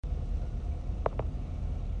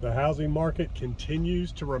The housing market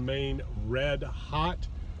continues to remain red hot.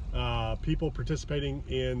 People participating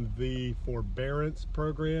in the forbearance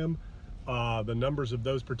program, the numbers of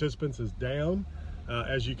those participants is down.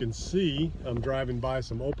 As you can see, I'm driving by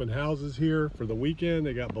some open houses here for the weekend.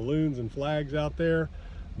 They got balloons and flags out there.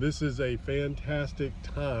 This is a fantastic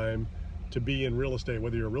time to be in real estate,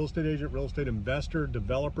 whether you're a real estate agent, real estate investor,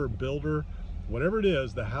 developer, builder, whatever it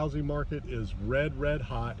is. The housing market is red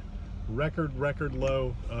hot. Record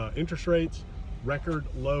low interest rates, record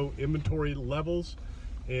low inventory levels,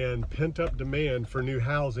 and pent-up demand for new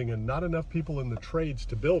housing, and not enough people in the trades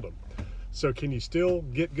to build them. So can you still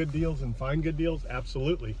get good deals and find good deals?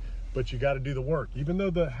 Absolutely, but you got to do the work. Even though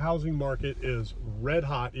the housing market is red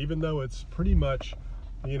hot, even though it's pretty much,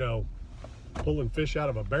 you know, pulling fish out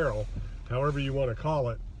of a barrel, however you want to call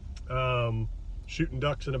it, shooting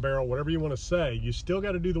ducks in a barrel, whatever you want to say, you still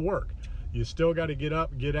got to do the work. You still got to get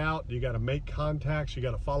up, get out. You got to make contacts. You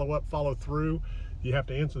got to follow up, follow through. You have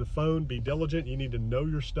to answer the phone, be diligent. You need to know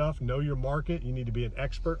your stuff, know your market. You need to be an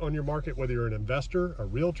expert on your market, whether you're an investor, a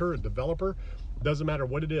realtor, a developer. Doesn't matter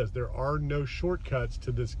what it is. There are no shortcuts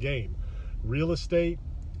to this game. Real estate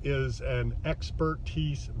is an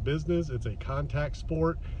expertise business. It's a contact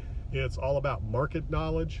sport. It's all about market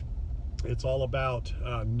knowledge. It's all about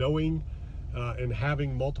knowing and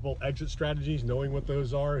having multiple exit strategies, knowing what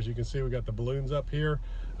those are. As you can see, we got the balloons up here,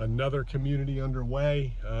 another community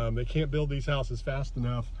underway. They can't build these houses fast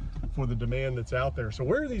enough for the demand that's out there. So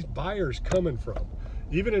where are these buyers coming from?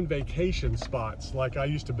 Even in vacation spots, like I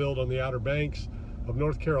used to build on the Outer Banks of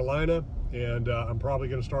North Carolina, and I'm probably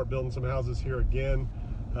gonna start building some houses here again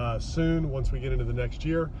soon once we get into the next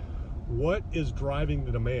year. What is driving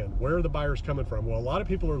the demand? Where are the buyers coming from? Well, a lot of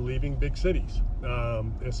people are leaving big cities,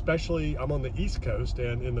 especially I'm on the East Coast,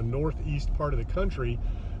 and in the northeast part of the country,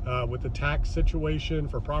 with the tax situation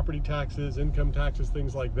for property taxes, income taxes,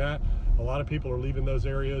 things like that. A lot of people are leaving those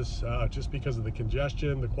areas just because of the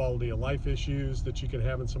congestion, the quality of life issues that you can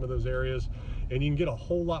have in some of those areas, and you can get a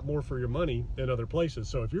whole lot more for your money in other places.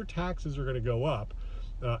 So if your taxes are going to go up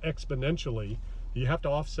exponentially, you have to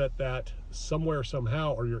offset that somewhere,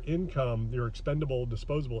 somehow, or your income, your expendable,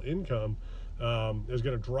 disposable income is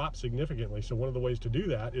going to drop significantly. So one of the ways to do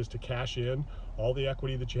that is to cash in all the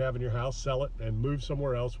equity that you have in your house, sell it, and move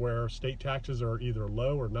somewhere else where state taxes are either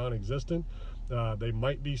low or non-existent. They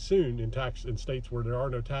might be soon in states where there are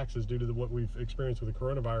no taxes due to what we've experienced with the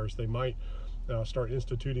coronavirus. They might start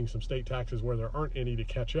instituting some state taxes where there aren't any to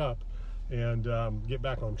catch up and get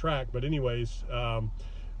back on track. But anyways,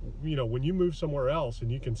 you know, when you move somewhere else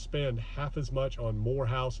and you can spend half as much on more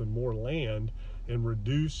house and more land and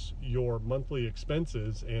reduce your monthly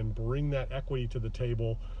expenses and bring that equity to the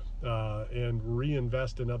table and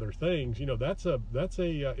reinvest in other things, you know, that's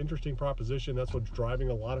a interesting proposition. That's what's driving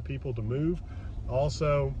a lot of people to move.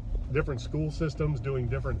 Also, different school systems doing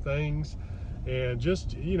different things, and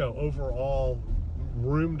just, you know, overall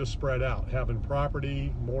room to spread out, having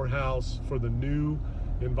property, more house for the new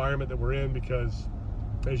environment that we're in, because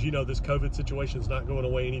as you know, this COVID situation is not going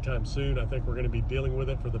away anytime soon. I think we're going to be dealing with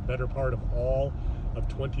it for the better part of all of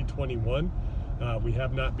 2021. We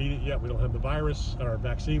have not beat it yet. We don't have the virus or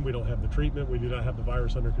vaccine. We don't have the treatment. We do not have the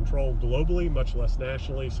virus under control globally, much less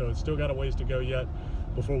nationally. So it's still got a ways to go yet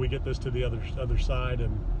before we get this to the other side,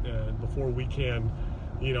 and before we can,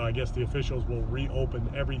 you know, I guess the officials will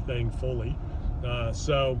reopen everything fully.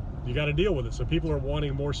 So you got to deal with it. So people are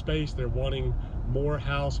wanting more space. They're wanting more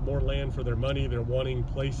house, more land for their money. They're wanting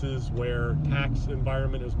places where tax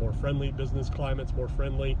environment is more friendly, business climate's more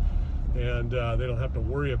friendly, and they don't have to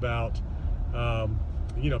worry about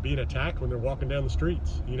you know, being attacked when they're walking down the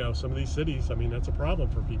streets. You know, some of these cities, I mean, that's a problem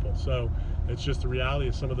for people. So it's just the reality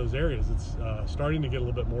of some of those areas. It's starting to get a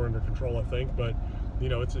little bit more under control, I think, but you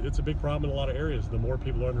know, it's a big problem in a lot of areas. The more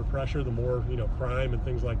people are under pressure, the more, you know, crime and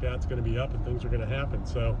things like that's going to be up, and things are going to happen.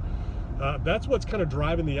 So that's what's kind of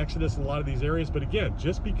driving the exodus in a lot of these areas. But again,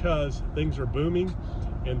 just because things are booming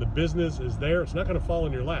and the business is there, it's not going to fall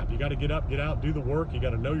in your lap. You got to get up, get out, do the work. You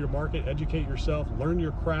got to know your market, educate yourself, learn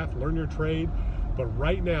your craft, learn your trade. But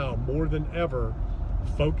right now, more than ever,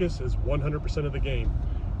 focus is 100% of the game.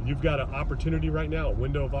 You've got an opportunity right now, a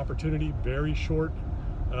window of opportunity, very short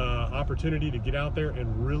opportunity to get out there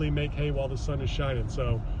and really make hay while the sun is shining.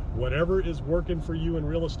 So whatever is working for you in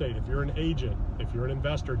real estate, if you're an agent, if you're an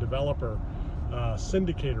investor, developer,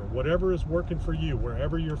 syndicator, whatever is working for you,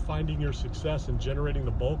 wherever you're finding your success in generating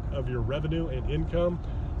the bulk of your revenue and income,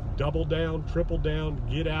 double down, triple down,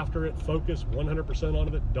 get after it, focus 100%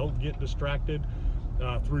 on it. Don't get distracted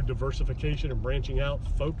through diversification and branching out.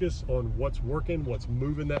 Focus on what's working, what's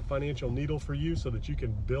moving that financial needle for you, so that you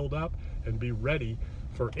can build up and be ready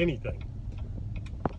for anything.